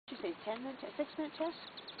maybe 10-minute, 6-minute test?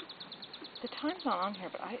 The time's not on here,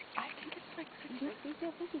 but I think it's like 6 minutes. I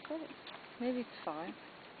think he said it. Maybe it's 5.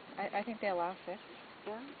 I think they allow 6.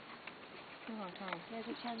 Yeah. It's a long time. There's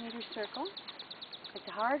a 10-meter circle. It's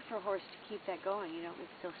hard for a horse to keep that going, you know, it's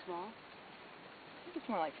so small. I think it's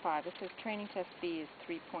more like 5. It says training test B is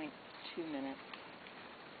 3.2 minutes.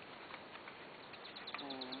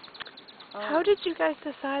 How did you guys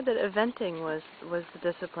decide that eventing was the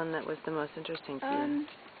discipline that was the most interesting to you?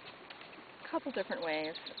 A couple different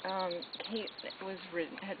ways. Kate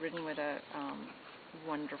had ridden with a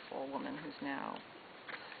wonderful woman who's now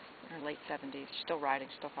in her late 70s. She's still riding,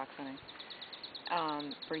 still fox hunting,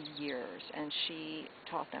 for years, and she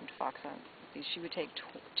taught them to fox hunt. She would take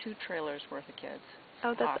 2 trailers worth of kids.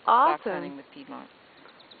 Oh, that's fox awesome. hunting with Piedmont.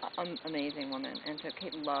 Amazing woman, and so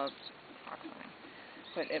Kate loved fox hunting.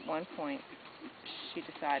 But at one point, she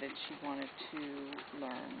decided she wanted to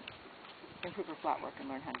improve her flat work and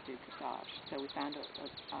learn how to do dressage. So we found a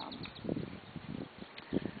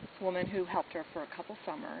woman who helped her for a couple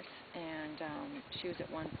summers, and she was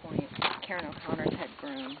at one point Karen O'Connor's head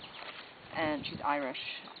groom, and she's Irish,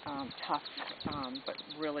 tough, but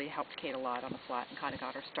really helped Kate a lot on the flat and kind of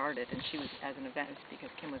got her started. And she was as an event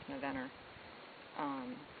because Kim was an eventer.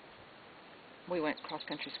 We went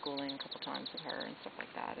cross-country schooling a couple times with her and stuff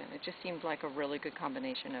like that, and it just seemed like a really good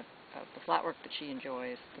combination of the flat work that she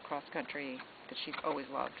enjoys, the cross-country that she's always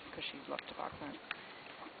loved because she loved to fox hunt,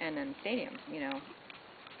 and then stadiums, you know,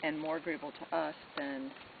 and more agreeable to us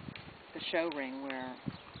than the show ring where,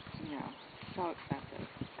 you know, so expensive.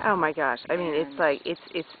 Oh my gosh! I mean, it's like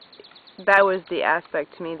that was the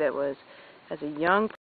aspect to me that was, as a young